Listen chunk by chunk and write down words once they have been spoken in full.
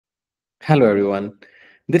Hello everyone.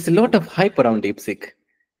 There's a lot of hype around DeepSeek.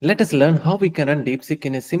 Let us learn how we can run DeepSeek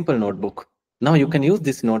in a simple notebook. Now you can use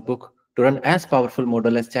this notebook to run as powerful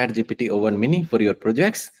model as ChatGPT O1 Mini for your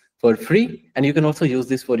projects for free, and you can also use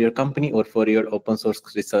this for your company or for your open source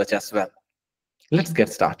research as well. Let's get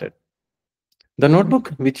started. The notebook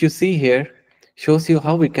which you see here shows you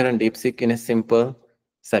how we can run DeepSeek in a simple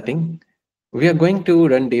setting. We are going to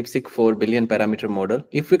run DeepSeek 4 billion parameter model.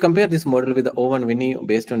 If we compare this model with the O1 Winnie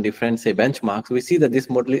based on different, say, benchmarks, we see that this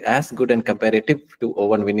model is as good and comparative to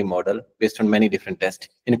O1 Winnie model based on many different tests,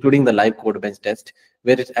 including the live code bench test,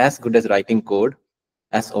 where it's as good as writing code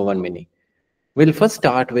as O1 Mini. We'll first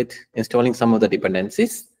start with installing some of the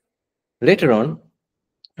dependencies. Later on,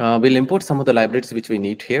 we'll import some of the libraries which we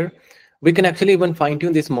need here. We can actually even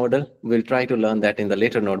fine-tune this model. We'll try to learn that in the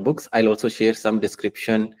later notebooks. I'll also share some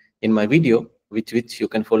description in my video, which you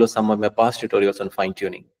can follow some of my past tutorials on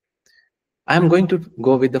fine-tuning. I'm going to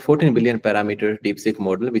go with the 14 billion parameter DeepSeek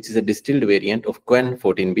model, which is a distilled variant of Quen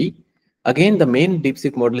 14b. Again, the main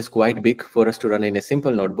DeepSeek model is quite big for us to run in a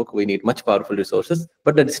simple notebook. We need much powerful resources,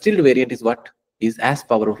 but the distilled variant is what is as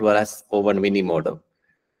powerful as O1 mini model.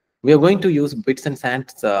 We are going to use bits and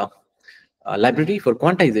sands library for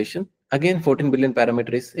quantization. Again, 14 billion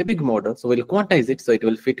parameter is a big model, so we'll quantize it so it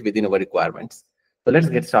will fit within our requirements. So let's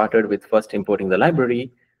get started with first importing the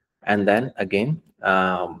library, and then again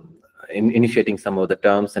initiating some of the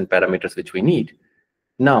terms and parameters which we need.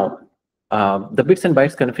 Now, the bits and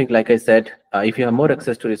bytes config, like I said, if you have more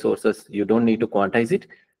access to resources, you don't need to quantize it.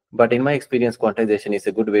 But in my experience, quantization is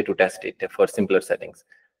a good way to test it for simpler settings.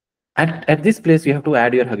 At this place, you have to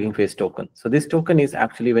add your Hugging Face token. So this token is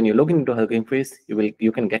actually when you log into Hugging Face,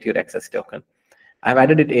 you can get your access token. I've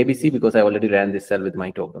added it ABC because I already ran this cell with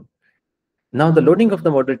my token. Now the loading of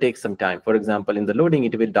the model takes some time. For example, in the loading,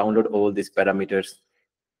 it will download all these parameters.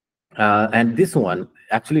 And this one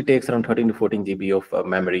actually takes around 13 to 14 GB of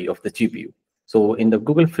memory of the GPU. So in the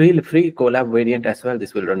Google free Colab variant as well,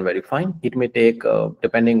 this will run very fine. It may take,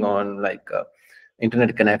 depending on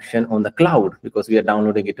internet connection on the cloud, because we are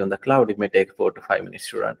downloading it on the cloud, it may take 4 to 5 minutes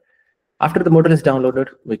to run. After the model is downloaded,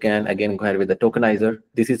 we can again go ahead with the tokenizer.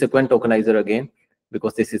 This is a Quen tokenizer again,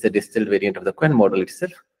 because this is a distilled variant of the Quen model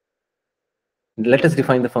itself. Let us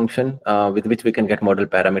define the function with which we can get model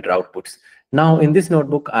parameter outputs. Now, in this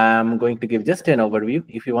notebook, I'm going to give just an overview.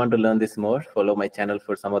 If you want to learn this more, follow my channel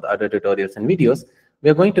for some of the other tutorials and videos. We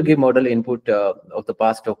are going to give model input of the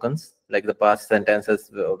past tokens, like the past sentences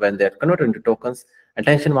when they're converted into tokens,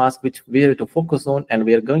 attention mask, which we are to focus on, and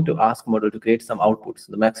we are going to ask model to create some outputs.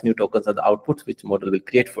 The max new tokens are the outputs which model will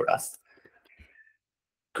create for us.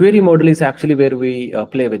 Query model is actually where we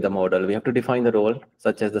play with the model. We have to define the role,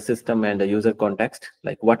 such as the system and the user context,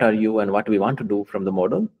 like what are you and what we want to do from the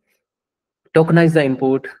model. Tokenize the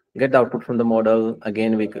input, get the output from the model.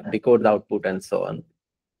 Again, we decode the output and so on.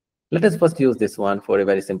 Let us first use this one for a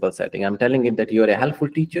very simple setting. I'm telling it that you are a helpful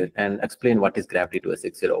teacher and explain what is gravity to a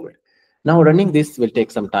 6-year-old. Now running this will take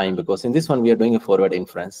some time because in this one, we are doing a forward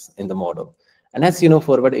inference in the model. And as you know,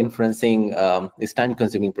 forward inferencing is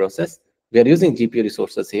time-consuming process. We are using GPU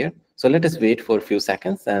resources here. So let us wait for a few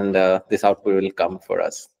seconds and this output will come for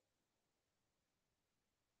us.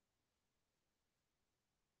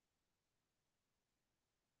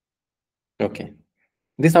 Okay,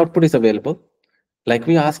 this output is available. Like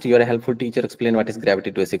we asked, you're a helpful teacher, explain what is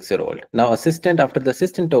gravity to a 6-year-old. Now assistant, after the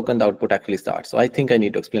assistant token, the output actually starts. So I think I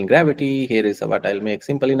need to explain gravity. Here is what I'll make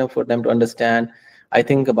simple enough for them to understand. I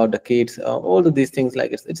think about the kids, all of these things,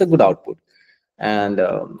 like it's a good output. And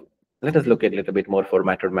let us look at it a little bit more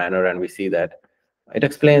formatted manner, and we see that it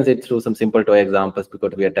explains it through some simple toy examples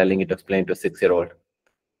because we are telling it to explain to a 6-year-old.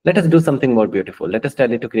 Let us do something more beautiful. Let us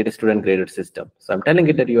tell it to create a student graded system. So I'm telling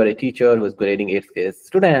it that you are a teacher who is grading 8th grade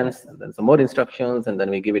students, and then some more instructions, and then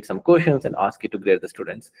we give it some questions and ask it to grade the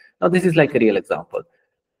students. Now this is like a real example.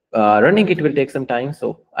 Running it will take some time,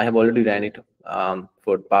 so I have already ran it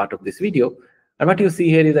for part of this video. And what you see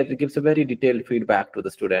here is that it gives a very detailed feedback to the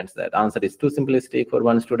students that answer is too simplistic for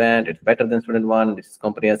one student, it's better than student 1, it's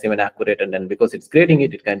comprehensive and accurate, and then because it's grading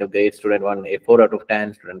it, it kind of grades student 1 a 4 out of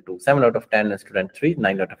 10, student 2 7 out of 10, and student 3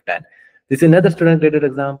 9 out of 10. This is another student graded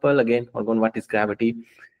example, again, on what is gravity.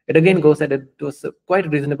 It again goes at it does a quite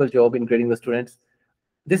reasonable job in grading the students.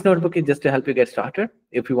 This notebook is just to help you get started.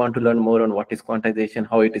 If you want to learn more on what is quantization,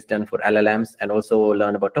 how it is done for LLMs, and also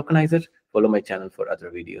learn about tokenizers, follow my channel for other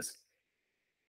videos.